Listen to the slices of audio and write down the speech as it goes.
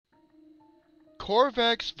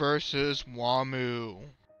Qorvex versus Wamuu.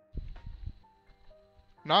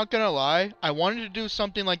 Not gonna lie, I wanted to do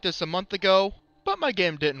something like this a month ago, but my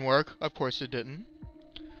game didn't work. Of course it didn't.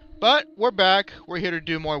 But we're back. We're here to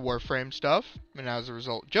do more Warframe stuff, and as a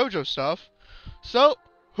result, Jojo stuff. So,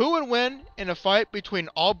 who would win in a fight between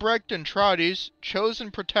Albrecht and Trotty's chosen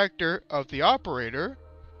protector of the Operator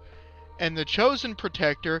and the chosen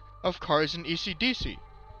protector of Cars and ECDC?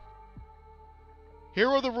 Here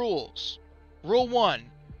are the rules. Rule 1.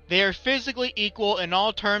 They are physically equal in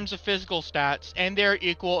all terms of physical stats, and they are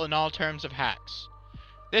equal in all terms of hacks.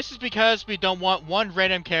 This is because we don't want one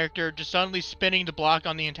random character just suddenly spinning the block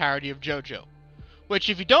on the entirety of Jojo. Which,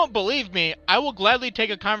 if you don't believe me, I will gladly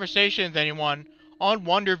take a conversation with anyone on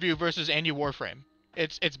Wonderview versus Andy Warframe.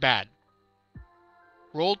 It's bad.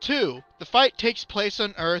 Rule 2. The fight takes place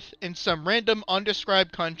on Earth in some random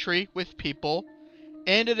undescribed country with people,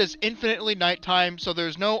 and it is infinitely nighttime, so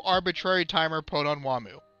there's no arbitrary timer put on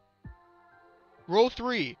Wamuu. Rule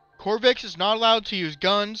 3. Qorvex is not allowed to use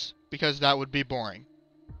guns, because that would be boring.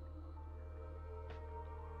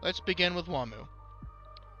 Let's begin with Wamuu.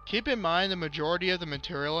 Keep in mind the majority of the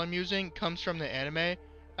material I'm using comes from the anime,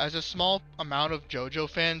 as a small amount of Jojo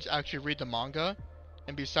fans actually read the manga,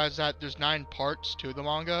 and besides that there's 9 parts to the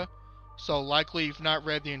manga, so likely you've not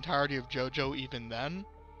read the entirety of Jojo even then,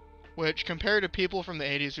 which compared to people from the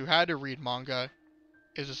 80s who had to read manga,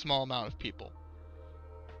 is a small amount of people.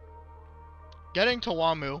 Getting to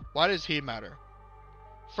Wamuu, why does he matter?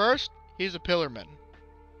 First, he's a pillarman.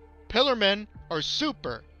 Pillarmen are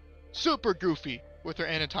super goofy with their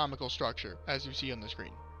anatomical structure, as you see on the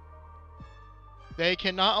screen. They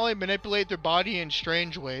can not only manipulate their body in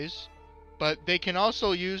strange ways, but they can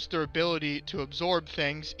also use their ability to absorb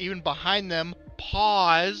things, even behind them,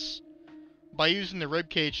 pause, by using the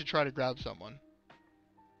ribcage to try to grab someone.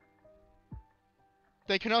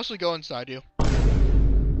 They can also go inside you.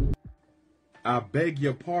 I beg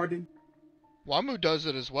your pardon? Wamuu does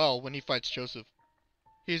it as well when he fights Joseph.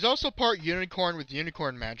 He's also part unicorn with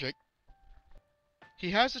unicorn magic.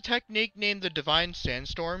 He has a technique named the Divine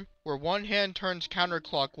Sandstorm, where one hand turns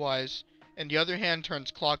counterclockwise and the other hand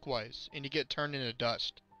turns clockwise, and you get turned into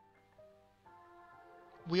dust.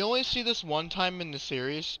 We only see this one time in the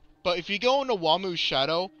series, but if you go into Wamuu's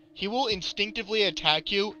shadow, he will instinctively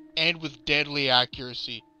attack you, and with deadly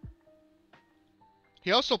accuracy.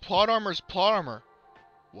 He also plot armors plot armor.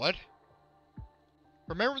 What?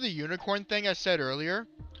 Remember the unicorn thing I said earlier?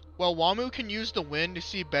 Well, Wamuu can use the wind to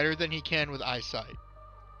see better than he can with eyesight.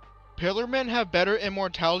 Pillarmen have better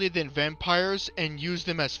immortality than vampires and use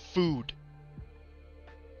them as food.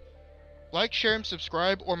 Like, share, and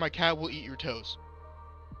subscribe, or my cat will eat your toes.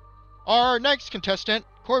 Our next contestant,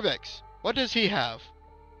 Qorvex. What does he have?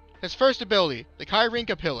 His first ability, the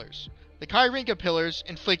Kyrinka Pillars. The Kyrinka Pillars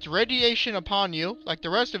inflict radiation upon you, like the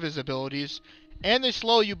rest of his abilities, and they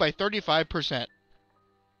slow you by 35%.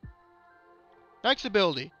 Next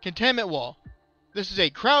ability, Containment Wall. This is a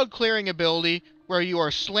crowd clearing ability where you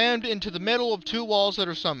are slammed into the middle of 2 walls that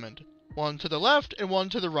are summoned, one to the left and one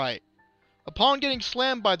to the right. Upon getting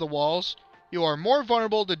slammed by the walls, you are more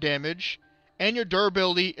vulnerable to damage, and your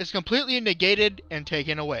durability is completely negated and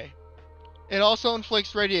taken away. It also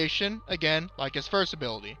inflicts radiation, again, like his first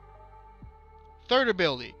ability. Third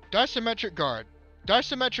ability, Disymmetric Guard.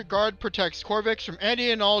 Disymmetric Guard protects Qorvex from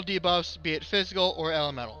any and all debuffs, be it physical or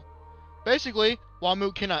elemental. Basically,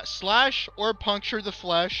 Wamuu cannot slash or puncture the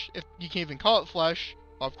flesh, if you can even call it flesh,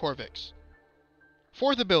 of Qorvex.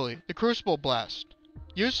 Fourth ability, the Crucible Blast.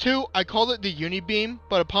 Used to, I called it the Unibeam,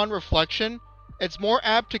 but upon reflection, it's more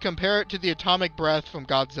apt to compare it to the Atomic Breath from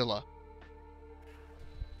Godzilla.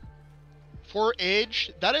 For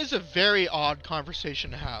age, that is a very odd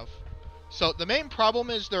conversation to have. So, the main problem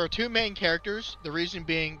is there are 2 main characters, the reason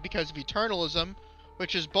being because of Eternalism,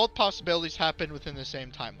 which is both possibilities happen within the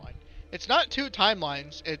same timeline. It's not 2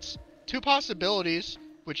 timelines, it's 2 possibilities,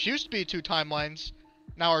 which used to be 2 timelines,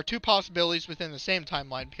 now are 2 possibilities within the same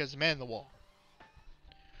timeline because of Man in the Wall.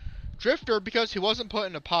 Drifter, because he wasn't put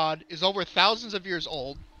in a pod, is over thousands of years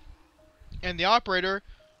old, and the Operator,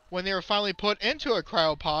 when they were finally put into a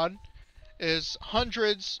cryopod, is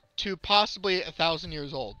hundreds to possibly 1,000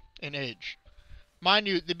 years old in age. Mind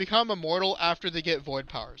you, they become immortal after they get void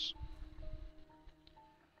powers.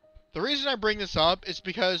 The reason I bring this up is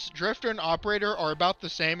because Drifter and Operator are about the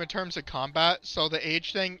same in terms of combat, so the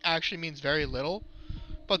age thing actually means very little.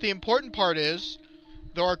 But the important part is,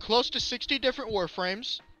 there are close to 60 different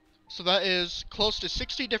Warframes, so that is close to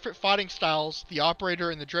 60 different fighting styles the Operator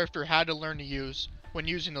and the Drifter had to learn to use when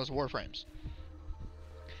using those Warframes.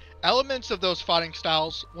 Elements of those fighting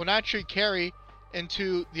styles will naturally carry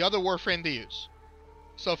into the other Warframe they use.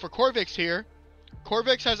 So for Qorvex here,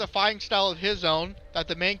 Qorvex has a fighting style of his own that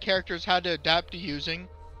the main characters had to adapt to using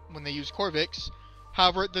when they use Qorvex.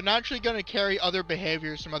 However, they're naturally going to carry other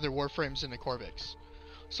behaviors from other Warframes into Qorvex.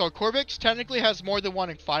 So Qorvex technically has more than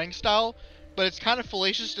one fighting style, but it's kind of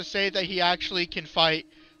fallacious to say that he actually can fight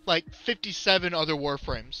like 57 other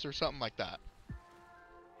Warframes or something like that.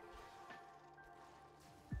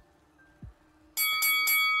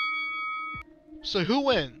 So who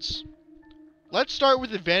wins? Let's start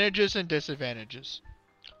with advantages and disadvantages.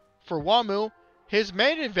 For Wamuu, his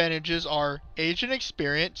main advantages are age and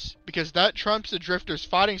experience, because that trumps the Drifter's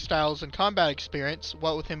fighting styles and combat experience,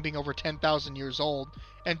 what with him being over 10,000 years old,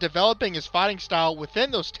 and developing his fighting style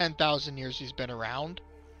within those 10,000 years he's been around.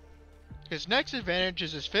 His next advantage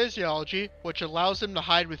is his physiology, which allows him to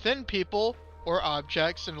hide within people or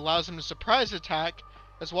objects and allows him to surprise attack,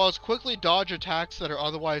 as well as quickly dodge attacks that are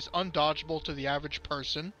otherwise undodgeable to the average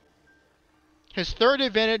person. His third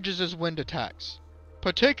advantage is his wind attacks,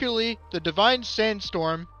 particularly the Divine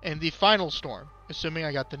Sandstorm and the Final Storm, assuming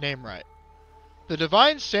I got the name right. The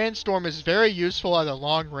Divine Sandstorm is very useful at a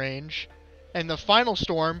long range, and the Final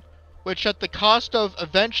Storm, which at the cost of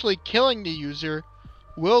eventually killing the user,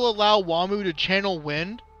 will allow Wamuu to channel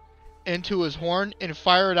wind into his horn and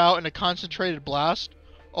fire it out in a concentrated blast,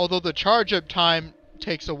 although the charge up time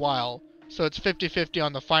takes a while, so it's 50-50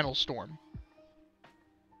 on the Final Storm.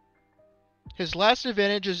 His last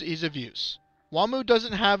advantage is ease of use. Wamuu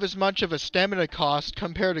doesn't have as much of a stamina cost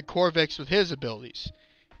compared to Qorvex with his abilities,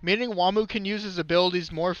 meaning Wamuu can use his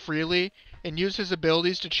abilities more freely and use his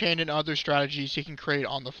abilities to chain in other strategies he can create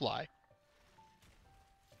on the fly.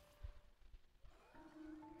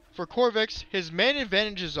 For Qorvex, his main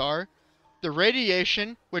advantages are the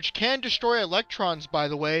radiation, which can destroy electrons by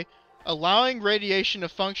the way, allowing radiation to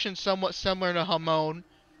function somewhat similar to Hamon,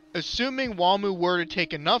 assuming Wamuu were to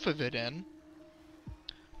take enough of it in.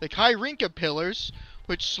 The Kyrinka pillars,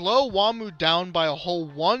 which slow Wamuu down by a whole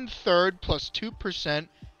 1/3 plus 2%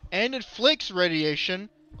 and inflicts radiation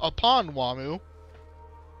upon Wamuu.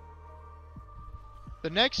 The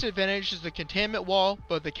next advantage is the containment wall,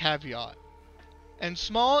 but the caveat. In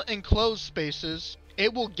small enclosed spaces,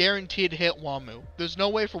 it will guaranteed hit Wamuu. There's no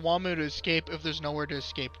way for Wamuu to escape if there's nowhere to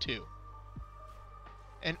escape to.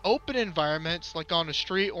 In open environments, like on a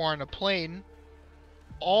street or on a plane,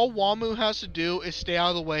 all Wamuu has to do is stay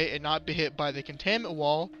out of the way and not be hit by the containment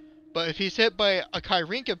wall, but if he's hit by a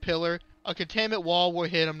Kyrinka pillar, a containment wall will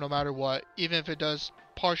hit him no matter what, even if it does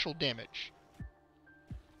partial damage.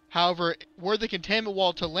 However, were the containment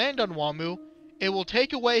wall to land on Wamuu, it will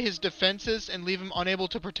take away his defenses and leave him unable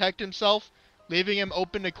to protect himself, leaving him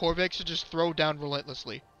open to Qorvex to just throw down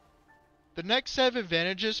relentlessly. The next set of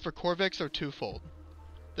advantages for Qorvex are twofold.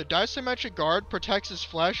 The Disymmetric Guard protects his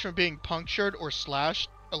flesh from being punctured or slashed,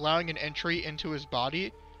 allowing an entry into his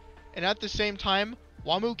body, and at the same time,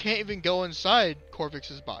 Wamuu can't even go inside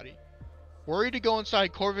Qorvex's body. Were he to go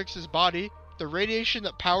inside Qorvex's body, the radiation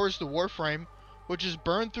that powers the Warframe, which is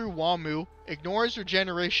burned through Wamuu, ignores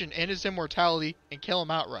regeneration and his immortality and kill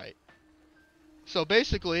him outright. So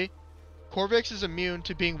basically, Qorvex is immune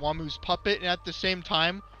to being Wamuu's puppet, and at the same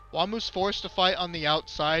time, Wamuu's forced to fight on the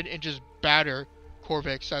outside and just batter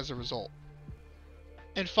Qorvex as a result.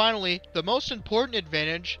 And finally, the most important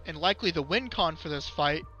advantage, and likely the win con for this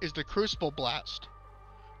fight, is the Crucible Blast.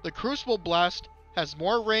 The Crucible Blast has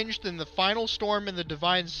more range than the Final Storm and the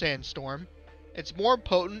Divine Sandstorm. It's more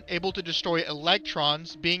potent, able to destroy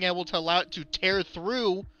electrons, being able to allow it to tear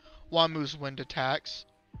through Wamuu's wind attacks.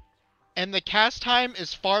 And the cast time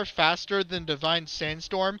is far faster than Divine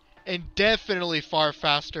Sandstorm, and definitely far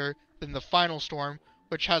faster than the Final Storm,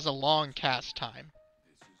 which has a long cast time.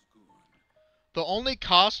 The only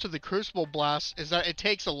cost to the Crucible Blast is that it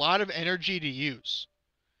takes a lot of energy to use.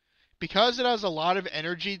 Because it has a lot of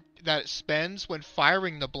energy that it spends when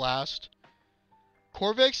firing the blast,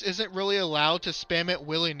 Qorvex isn't really allowed to spam it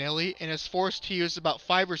willy-nilly and is forced to use about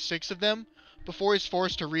 5 or 6 of them before he's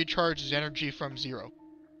forced to recharge his energy from 0.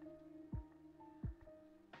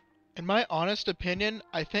 In my honest opinion,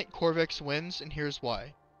 I think Qorvex wins, and here's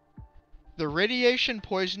why. The radiation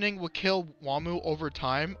poisoning will kill Wamuu over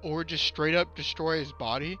time or just straight up destroy his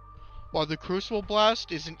body, while the Crucible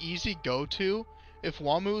Blast is an easy go-to if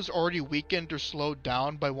Wamuu is already weakened or slowed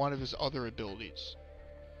down by one of his other abilities.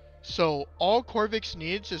 So, all Qorvex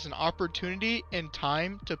needs is an opportunity and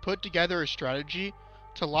time to put together a strategy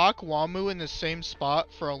to lock Wamuu in the same spot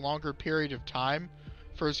for a longer period of time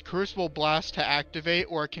for his Crucible Blast to activate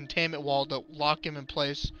or a containment wall to lock him in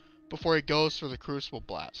place before he goes for the Crucible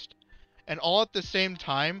Blast. And all at the same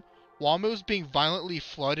time, Wamuu is being violently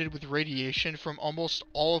flooded with radiation from almost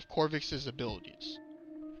all of Qorvex's abilities.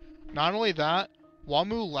 Not only that,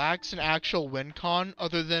 Wamuu lacks an actual win con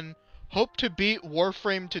other than hope to beat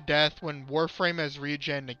Warframe to death when Warframe has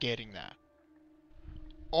regen negating that.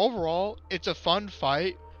 Overall, it's a fun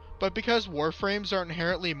fight, but because Warframes are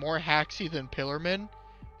inherently more hacksy than Pillarmen,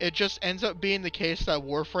 it just ends up being the case that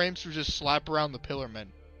Warframes will just slap around the Pillarmen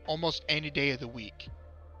almost any day of the week.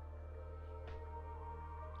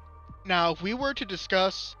 Now, if we were to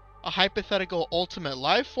discuss a hypothetical ultimate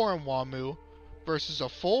life form Wamuu versus a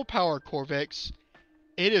full power Qorvex,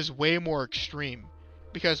 it is way more extreme,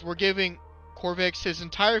 because we're giving Qorvex his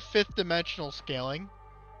entire 5th dimensional scaling,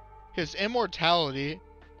 his immortality,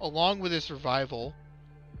 along with his survival,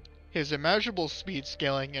 his immeasurable speed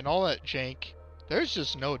scaling, and all that jank. There's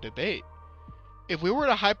just no debate. If we were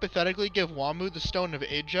to hypothetically give Wamuu the Stone of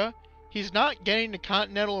Aja, he's not getting to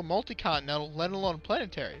continental or multi-continental, let alone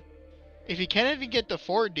planetary. If he can't even get to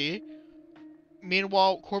 4D,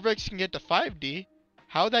 meanwhile Qorvex can get to 5D,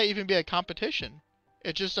 how would that even be a competition?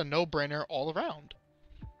 It's just a no-brainer all around.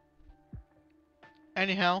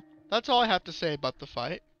 Anyhow, that's all I have to say about the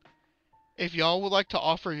fight. If y'all would like to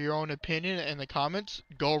offer your own opinion in the comments,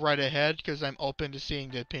 go right ahead, because I'm open to seeing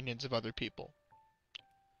the opinions of other people.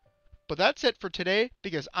 But that's it for today,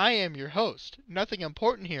 because I am your host, Nothing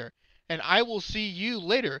Important here, and I will see you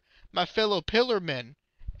later, my fellow Pillarmen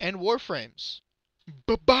and Warframes.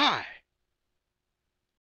 Bye-bye!